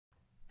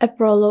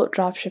Eprolo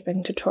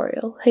dropshipping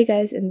tutorial. Hey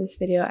guys, in this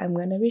video I'm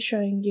going to be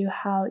showing you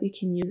how you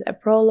can use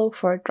Eprolo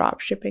for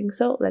dropshipping.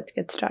 So let's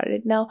get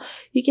started. Now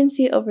you can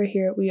see over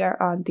here we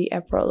are on the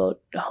Eprolo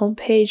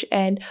homepage,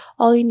 and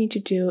all you need to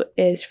do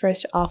is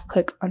first off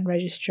click on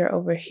register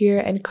over here,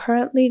 and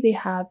currently they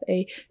have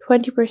a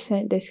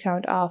 20%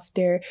 discount off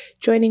their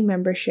joining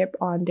membership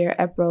on their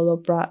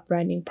Eprolo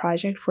branding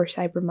project for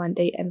Cyber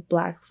Monday and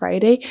Black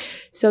Friday.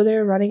 So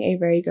they're running a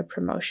very good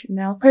promotion.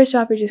 Now first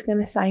off, you're just going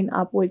to sign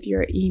up with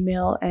your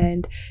email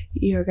and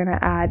you're gonna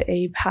add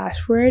a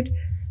password.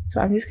 So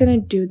I'm just gonna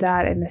do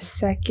that in a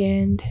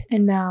second,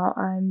 and now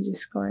I'm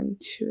just going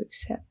to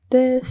accept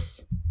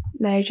this.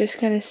 Now you're just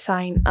going to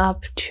sign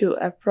up to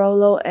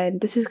Eprolo, and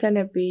this is going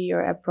to be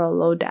your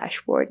Eprolo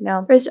dashboard.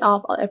 Now, first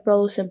off,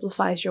 Eprolo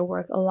simplifies your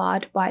work a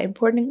lot by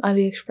importing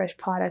Aliexpress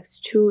products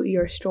to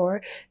your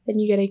store. Then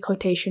you get a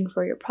quotation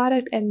for your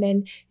product, and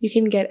then you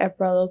can get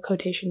Eprolo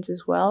quotations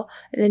as well.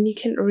 And then you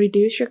can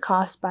reduce your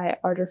cost by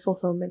order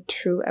fulfillment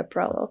through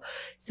Eprolo.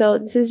 So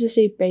this is just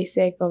a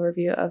basic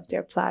overview of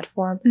their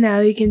platform.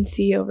 Now you can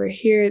see over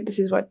here, this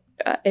is what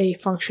a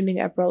functioning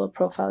Eprolo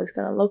profile is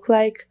going to look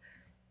like.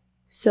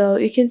 So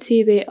you can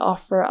see they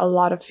offer a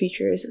lot of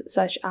features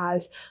such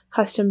as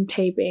custom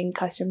taping,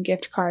 custom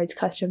gift cards,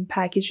 custom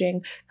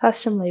packaging,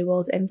 custom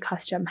labels, and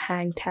custom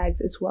hang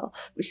tags as well.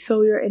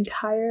 So your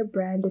entire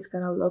brand is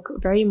going to look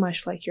very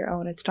much like your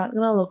own. It's not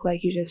going to look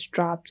like you just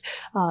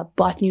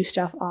bought new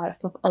stuff out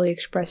of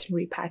Aliexpress and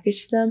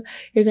repackaged them.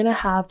 You're going to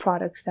have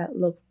products that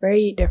look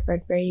very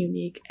different, very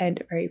unique,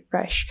 and very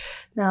fresh.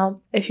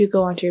 Now, if you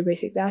go onto your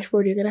basic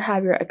dashboard, you're going to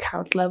have your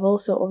account level.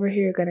 So over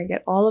here, you're going to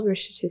get all of your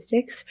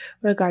statistics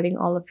regarding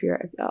all of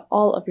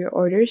your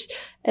orders,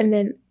 and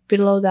then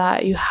below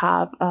that you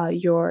have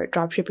your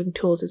dropshipping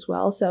tools as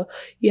well. So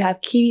you have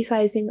key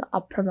sizing,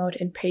 up promote,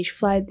 and page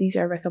flight. These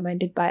are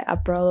recommended by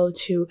Eprolo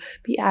to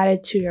be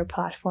added to your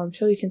platform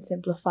so you can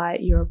simplify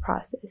your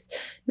process.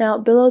 Now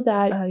below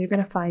that you're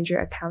going to find your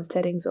account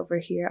settings over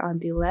here on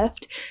the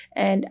left,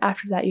 and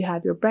after that you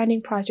have your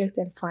branding projects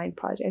and find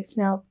projects.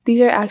 Now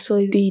these are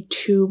actually the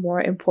two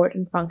more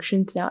important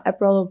functions now: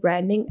 Eprolo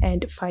branding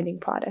and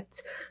finding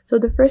products. So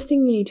the first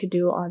thing you need to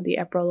do on the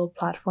Eprolo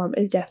platform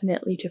is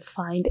definitely to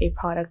find a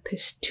product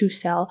to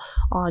sell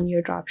on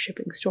your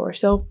dropshipping store.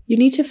 So you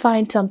need to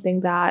find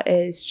something that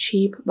is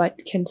cheap but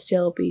can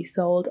still be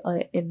sold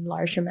in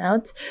large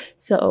amounts.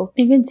 So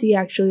you can see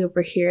actually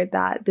over here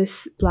that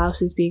this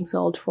blouse is being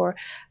sold for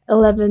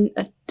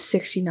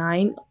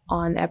 $11.69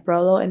 on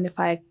Eprolo, and if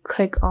I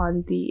click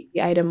on the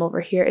item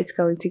over here, it's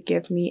going to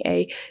give me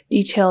a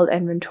detailed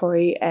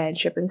inventory and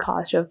shipping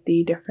cost of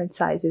the different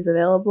sizes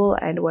available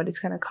and what it's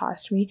going to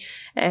cost me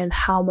and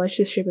how much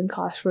the shipping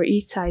cost for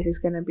each size is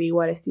going to be,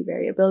 what is the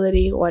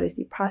variability, what is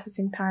the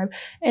processing time,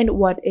 and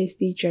what is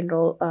the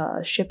general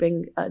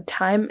shipping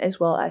time, as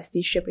well as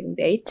the shipping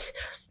dates.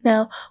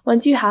 Now,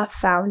 once you have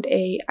found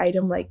a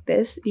item like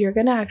this, you're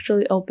going to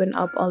actually open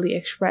up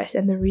Aliexpress.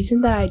 And the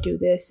reason that I do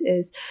this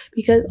is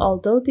because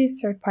although these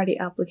third-party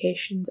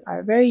applications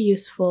are very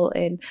useful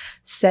in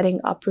setting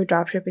up your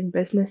dropshipping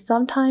business,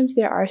 sometimes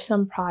there are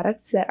some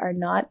products that are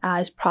not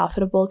as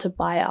profitable to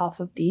buy off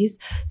of these.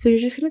 So you're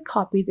just going to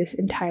copy this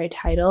entire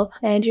title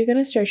and you're going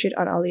to search it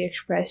on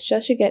Aliexpress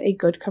just to get a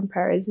good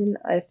comparison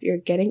if you're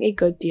getting a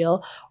good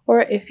deal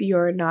or if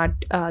you're not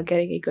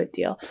getting a good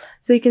deal.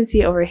 So you can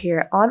see over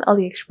here on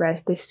Aliexpress,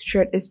 this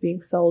shirt is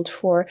being sold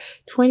for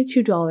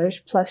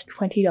 $22 plus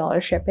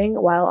 $20 shipping,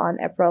 while on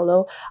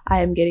Eprolo,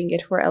 I am getting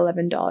it for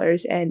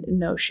 $11 and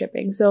no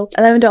shipping. So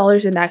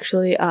 $11 and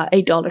actually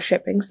 $8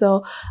 shipping.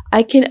 So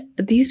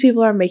these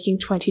people are making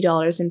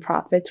 $20 in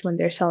profits when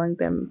they're selling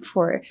them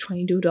for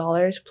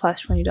 $22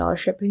 plus $20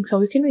 shipping. So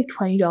we can make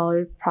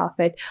 $20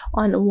 profit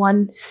on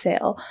one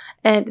sale.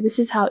 And this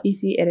is how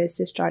easy it is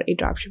to start a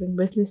dropshipping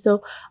business.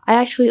 So I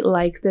actually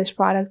like this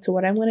product. So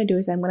what I'm going to do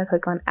is I'm going to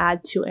click on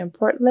add to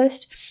import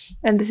list,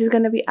 and this is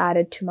going to be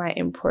added to my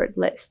import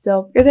list.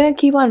 So you're going to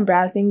keep on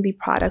browsing the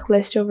product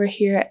list over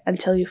here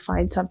until you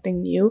find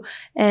something new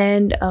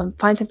and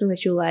find something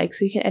that you like.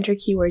 So you can enter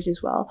keywords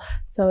as well.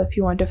 So if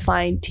you want to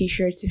find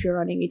t-shirts, if you're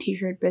running a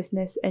t-shirt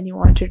business and you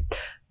want to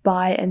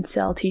buy and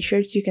sell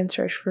t-shirts, you can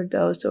search for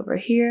those over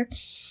here.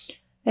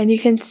 And you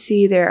can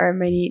see there are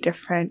many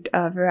different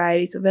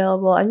varieties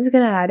available. I'm just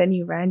going to add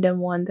any random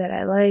one that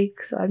I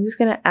like. So I'm just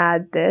going to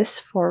add this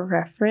for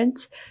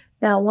reference.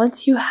 Now,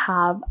 once you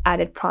have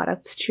added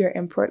products to your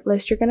import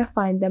list, you're going to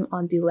find them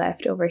on the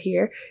left over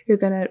here. You're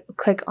going to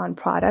click on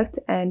product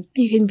and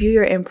you can view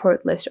your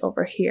import list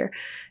over here.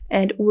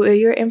 And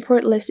your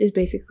import list is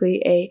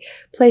basically a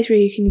place where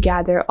you can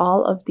gather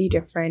all of the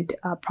different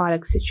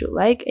products that you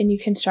like, and you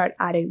can start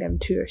adding them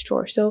to your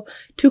store. So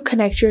to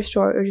connect your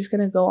store, you're just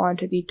going to go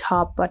onto the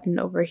top button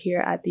over here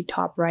at the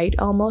top right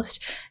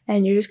almost,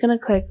 and you're just going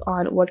to click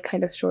on what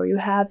kind of store you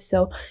have.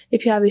 So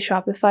if you have a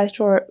Shopify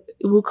store,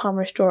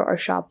 WooCommerce store, or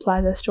Shop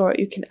Plaza store,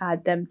 you can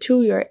add them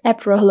to your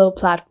Eprolo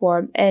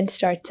platform and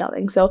start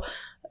selling. So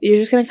you're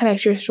just going to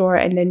connect your store,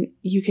 and then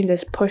you can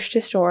just push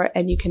the store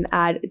and you can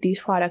add these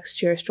products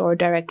to your store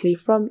directly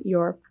from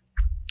your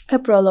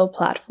Eprolo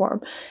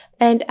platform.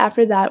 And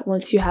after that,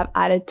 once you have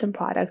added some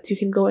products, you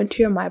can go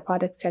into your My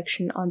Product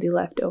section on the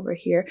left over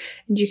here,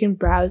 and you can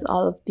browse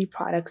all of the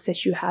products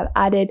that you have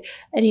added,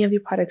 any of the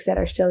products that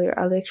are still your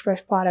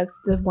AliExpress products,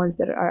 the ones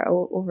that are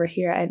over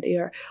here, and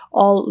your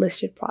all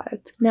listed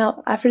products.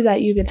 Now, after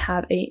that, you can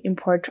have a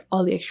import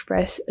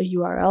AliExpress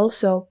URL.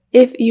 So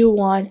if you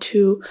want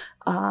to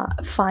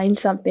find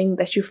something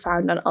that you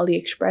found on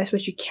AliExpress,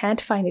 but you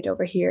can't find it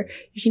over here,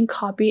 you can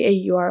copy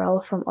a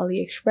URL from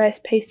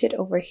AliExpress, paste it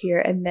over here,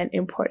 and then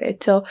import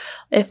it. So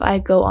if I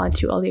go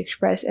onto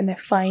AliExpress and I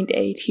find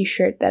a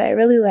t-shirt that I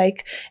really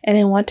like and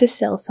I want to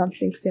sell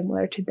something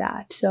similar to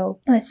that, so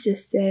let's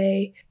just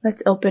say,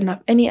 let's open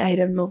up any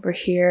item over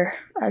here.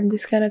 I'm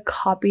just going to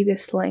copy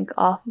this link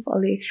off of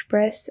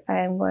AliExpress.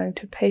 I'm going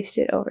to paste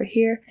it over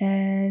here,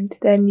 and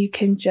then you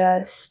can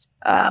just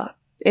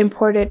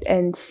import it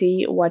and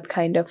see what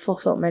kind of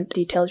fulfillment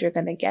details you're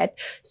going to get.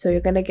 So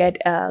you're going to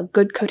get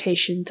good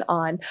quotations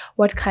on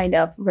what kind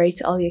of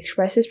rates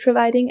AliExpress is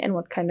providing and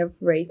what kind of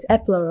rates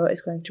Eprolo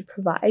is going to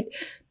provide.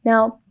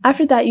 Now,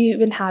 after that, you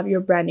even have your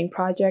branding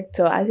project.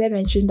 So as I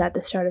mentioned at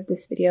the start of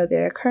this video,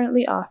 they're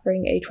currently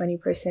offering a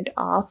 20%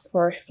 off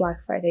for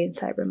Black Friday and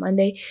Cyber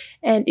Monday,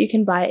 and you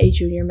can buy a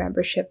junior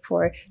membership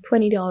for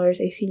 $20,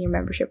 a senior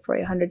membership for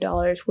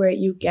 $100, where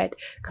you get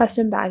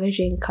custom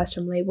packaging,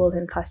 custom labels,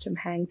 and custom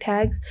hang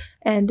tags.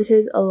 And this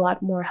is a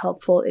lot more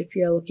helpful if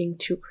you're looking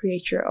to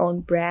create your own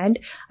brand.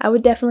 I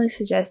would definitely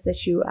suggest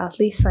that you at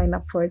least sign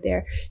up for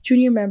their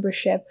junior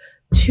membership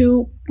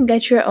to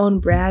get your own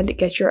brand,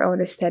 get your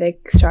own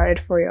aesthetic started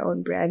for your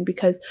own brand,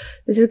 because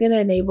this is going to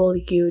enable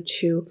you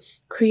to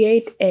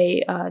create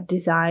a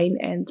design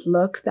and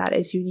look that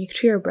is unique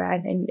to your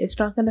brand, and it's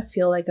not going to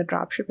feel like a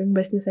dropshipping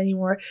business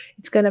anymore.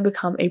 It's going to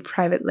become a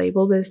private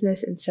label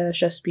business instead of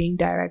just being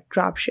direct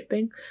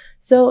dropshipping.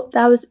 So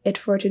that was it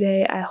for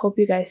today. I hope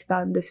you guys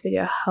found this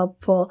video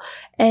helpful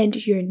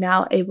and you're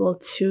now able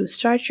to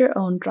start your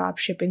own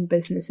dropshipping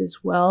business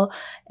as well.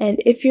 And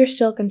if you're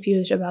still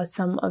confused about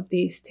some of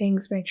these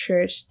things, make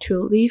sure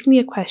to leave me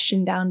a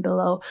question down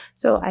below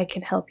so I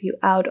can help you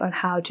out on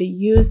how to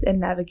use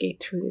and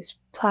navigate through this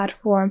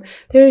platform.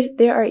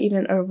 There are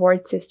even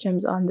reward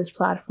systems on this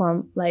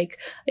platform, like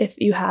if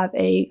you have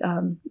a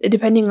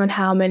depending on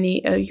how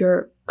many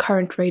your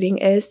current rating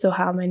is, so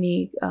how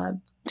many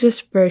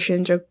just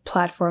versions or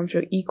platforms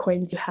or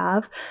ecoins you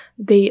have,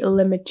 they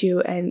limit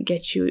you and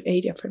get you a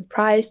different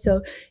price.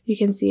 So you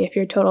can see if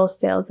your total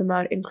sales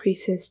amount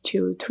increases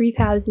to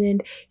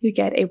 3,000, you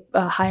get a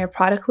higher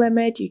product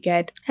limit, you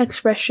get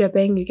express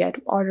shipping, you get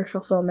order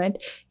fulfillment,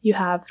 you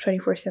have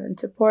 24/7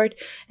 support,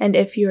 and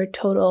if your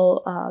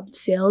total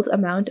sales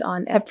amount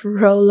on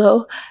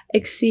Eprolo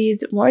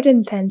exceeds more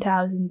than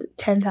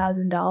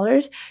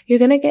 $10,000, you're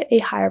gonna get a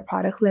higher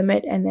product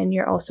limit, and then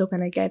you're also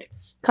gonna get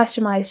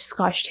customized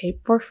Scotch tape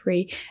for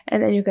free,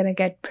 and then you're going to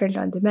get print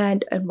on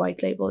demand and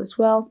white label as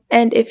well.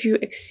 And if you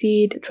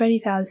exceed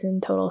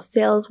 20,000 total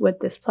sales with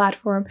this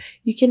platform,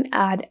 you can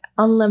add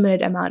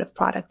unlimited amount of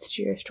products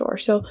to your store.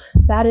 So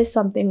that is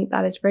something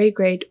that is very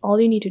great. All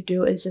you need to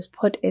do is just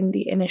put in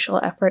the initial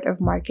effort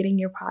of marketing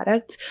your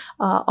products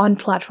on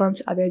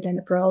platforms other than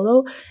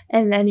Eprolo,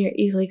 and then you're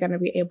easily going to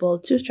be able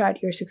to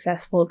start your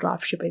successful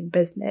dropshipping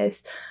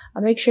business.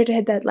 Make sure to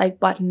hit that like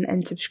button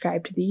and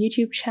subscribe to the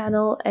YouTube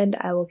channel, and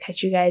I will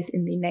catch you guys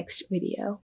in the next video.